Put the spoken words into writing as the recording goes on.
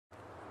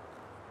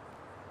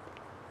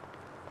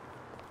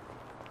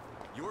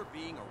You're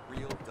being a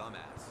real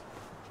dumbass.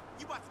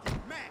 You about to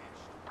get mashed.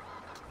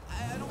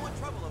 I don't want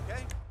trouble,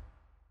 okay?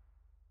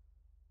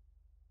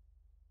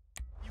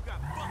 You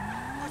got fucked up.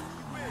 What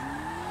you win?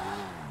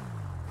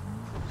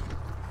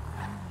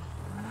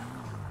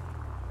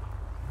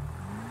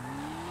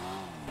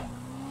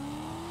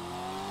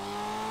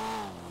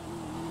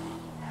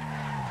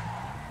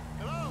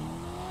 Hello?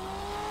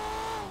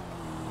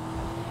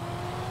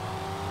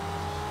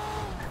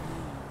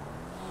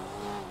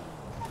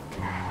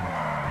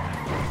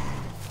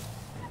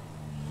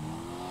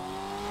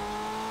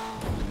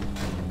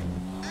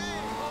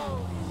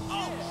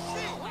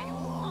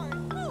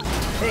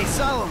 Hey,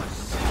 Solomon.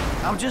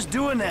 I'm just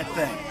doing that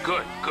thing.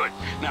 Good, good.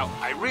 Now,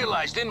 I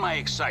realized in my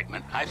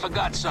excitement, I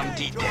forgot some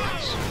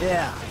details.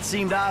 Yeah, it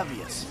seemed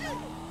obvious.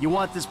 You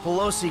want this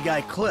Pelosi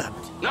guy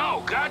clipped.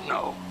 No, God,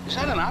 no. Is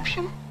that an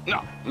option?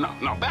 No,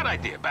 no. Bad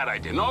idea, bad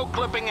idea. No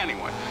clipping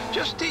anyone.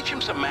 Just teach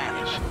him some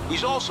manners.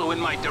 He's also in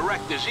my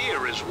director's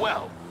ear as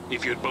well,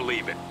 if you'd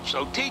believe it.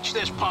 So teach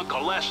this punk a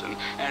lesson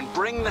and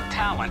bring the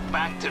talent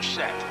back to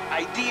set.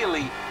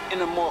 Ideally,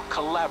 in a more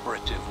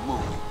collaborative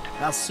mood.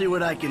 I'll see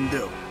what I can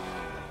do.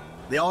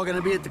 They all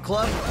gonna be at the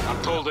club? I'm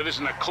told it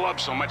isn't a club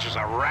so much as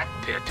a rat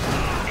pit.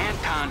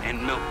 Anton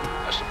and Milton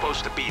are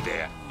supposed to be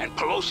there, and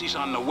Pelosi's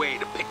on the way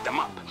to pick them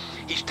up.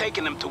 He's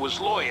taking them to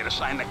his lawyer to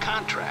sign the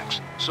contracts.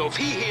 So if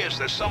he hears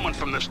there's someone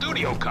from the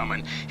studio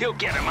coming, he'll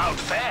get him out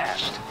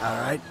fast.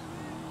 All right.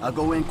 I'll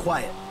go in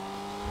quiet.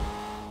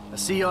 I'll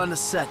see you on the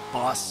set,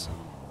 boss.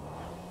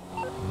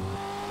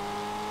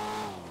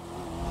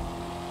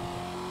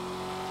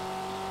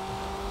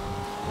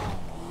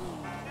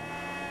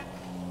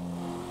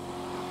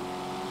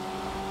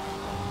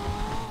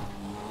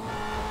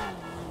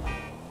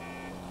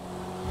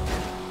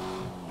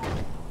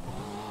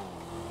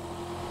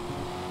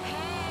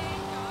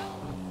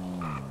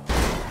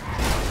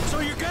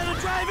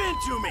 Drive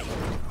into me!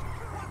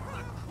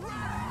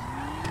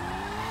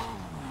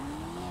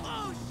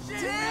 Oh,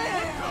 shit!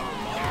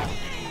 Damn!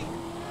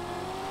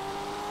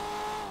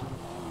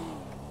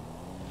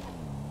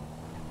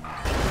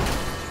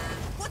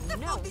 What the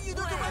fuck did you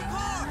do to my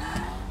car?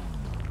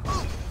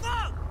 Oh,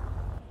 fuck!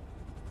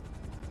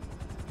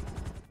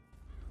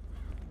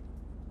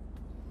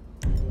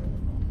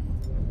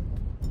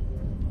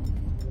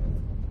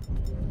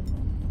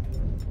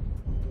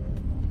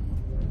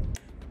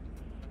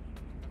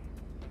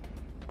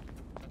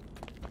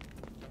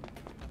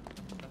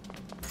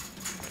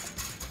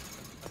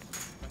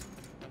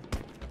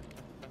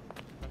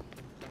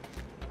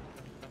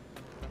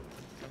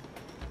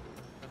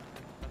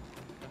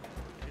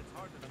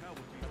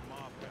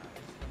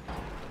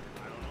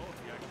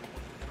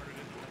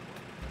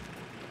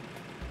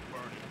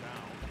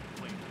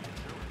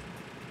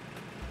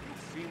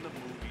 Seen the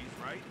movies,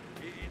 right?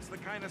 It's the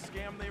kind of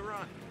scam they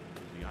run.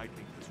 Only I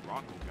think this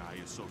Rocco guy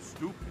is so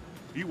stupid.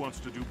 He wants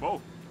to do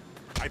both.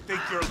 I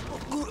think you're...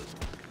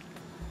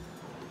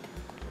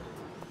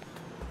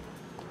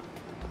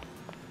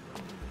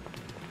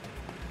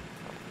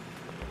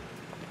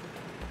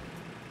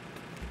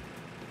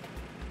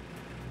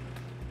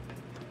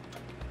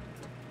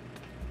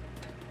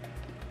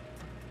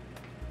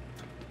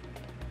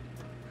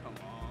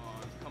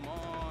 Come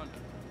on.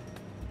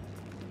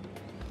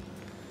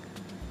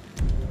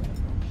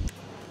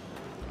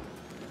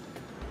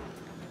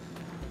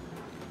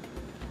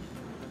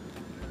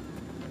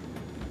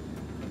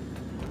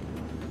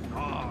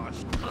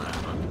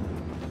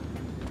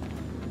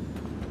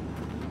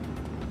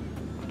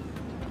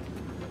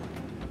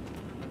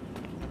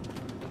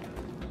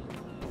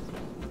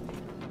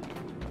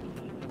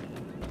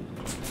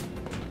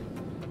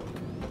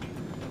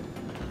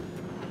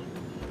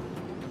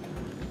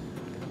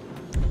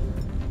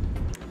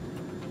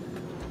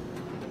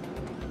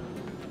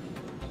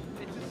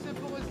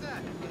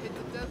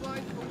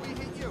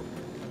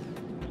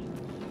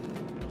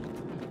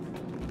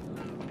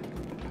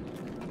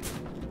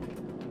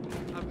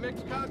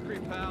 Mixed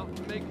concrete, pal,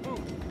 to make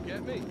boots.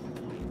 Get me?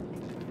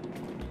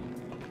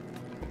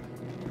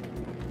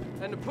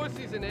 And the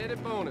pussy's an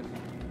added bonus.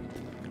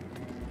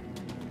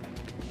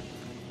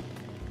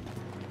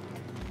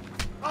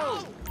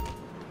 Oh!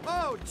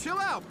 Oh, chill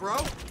out, bro!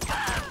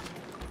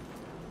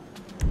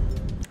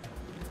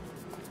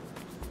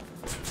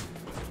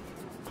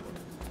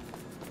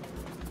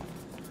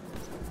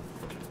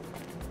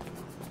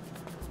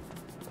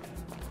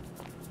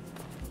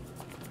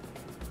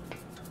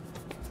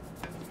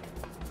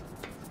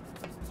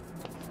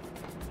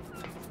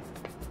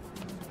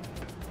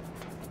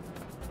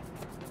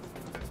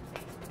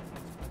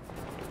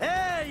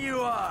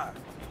 You are!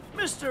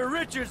 Mr.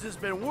 Richards has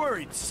been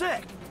worried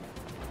sick.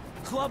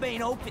 Club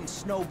ain't open,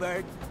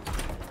 Snowbird.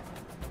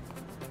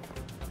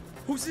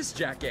 Who's this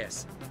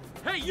jackass?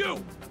 Hey,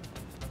 you!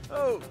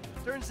 Oh,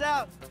 turns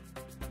out...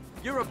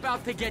 You're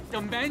about to get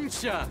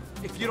dementia,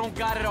 if you don't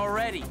got it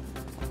already.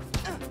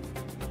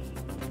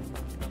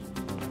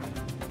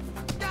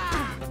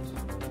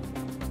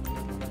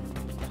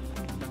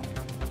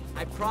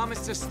 I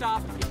promise to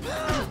stop you.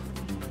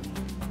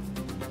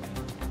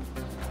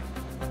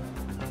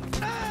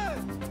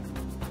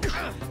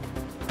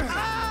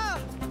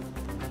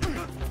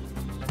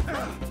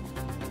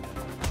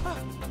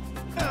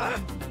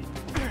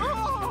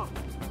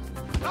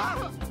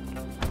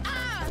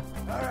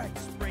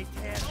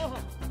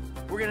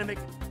 gonna make...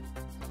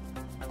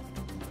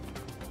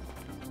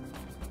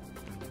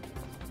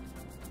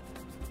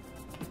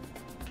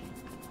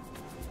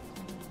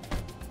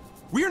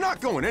 We're not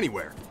going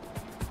anywhere.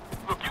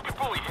 Look, you can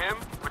bully him,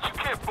 but you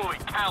can't bully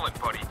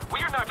talent, buddy. We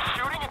are not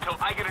shooting until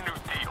I get a new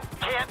deal.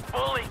 Can't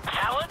bully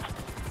talent?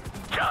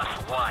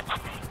 Just watch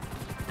me.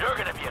 You're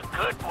gonna be a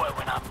good boy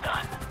when I'm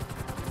done.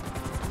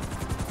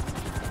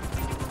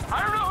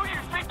 I don't know who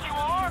you think you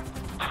are.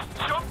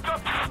 Just jumped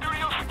up to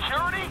studio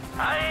security?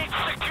 I ain't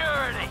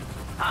security.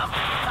 I'm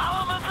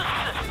Solomon's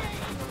assistant.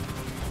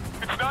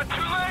 It's not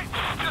too late.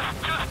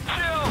 Just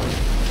chill.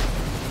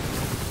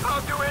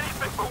 I'll do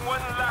anything but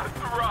one last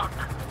rock.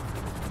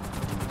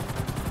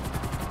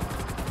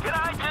 Can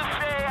I just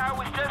say I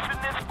was just in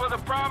this for the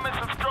promise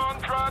of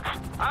strong drugs?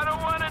 I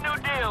don't want a new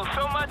deal.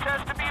 So much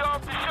has to be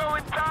off the show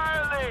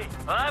entirely.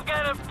 Well, I've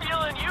got a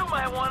feeling you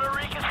might want to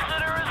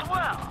reconsider as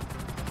well.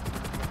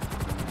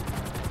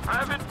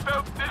 I haven't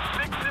felt this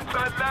sick since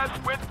I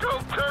last went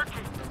cold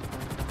turkey.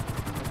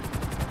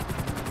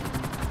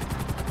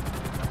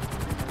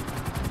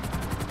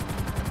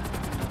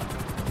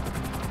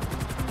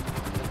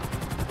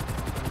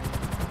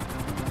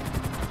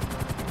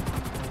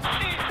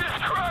 Jesus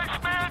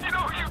Christ, man, you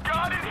know who you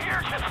got in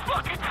here? Just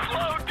fucking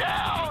slow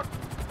down.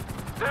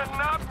 They're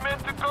not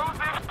meant to go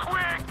this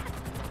quick.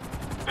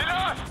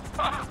 Enough!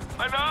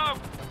 Enough!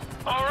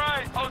 All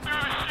right, I'll do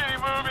the shitty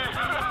movie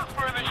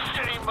for the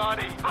shitty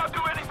money. I'll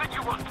do anything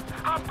you want.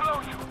 I'll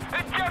blow you.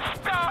 And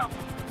just stop!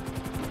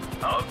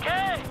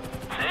 Okay.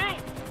 See?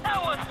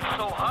 That wasn't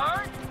so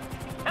hard.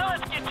 Now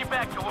let's get you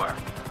back to work.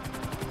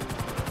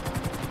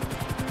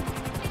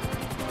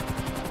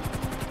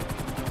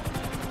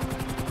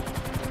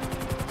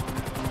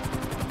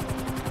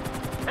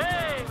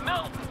 Hey,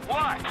 Milton.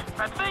 What?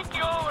 I think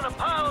you owe an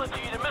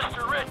apology to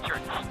Mr.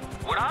 Richards.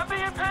 Would I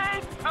being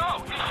paid?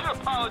 No, you should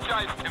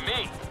apologize to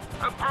me.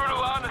 A brutal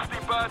honesty,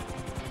 bud.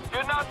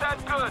 You're not that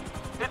good.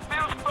 It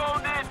feels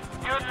phoned in.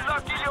 You're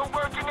lucky you're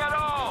working at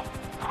all.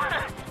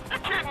 You're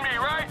kidding me,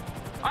 right?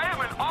 I am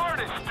an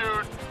artist,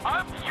 dude.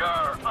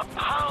 You're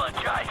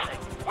apologizing.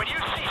 When you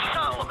see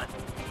Solomon,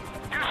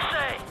 you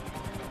say,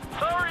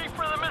 "Sorry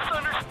for the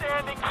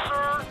misunderstanding,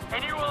 sir,"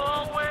 and you will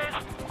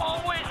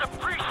always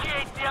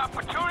appreciate the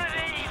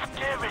opportunity he's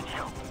given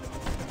you.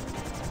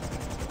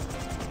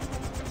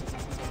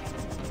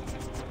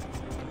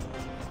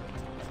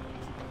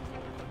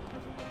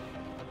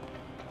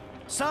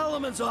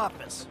 Solomon's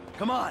office.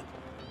 Come on.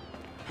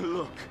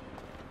 Look,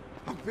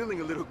 I'm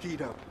feeling a little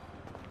keyed up.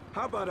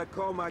 How about I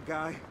call my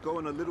guy, go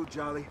on a little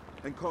jolly,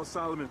 and call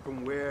Solomon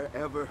from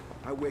wherever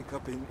I wake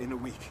up in a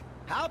week?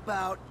 How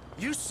about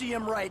you see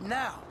him right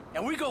now,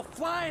 and we go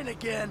flying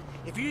again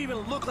if you even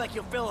look like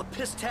you'll fail a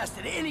piss test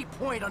at any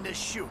point on this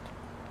shoot.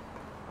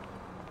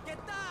 Get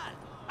that!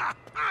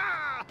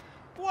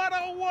 What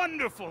a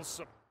wonderful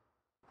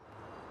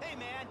Hey,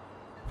 man,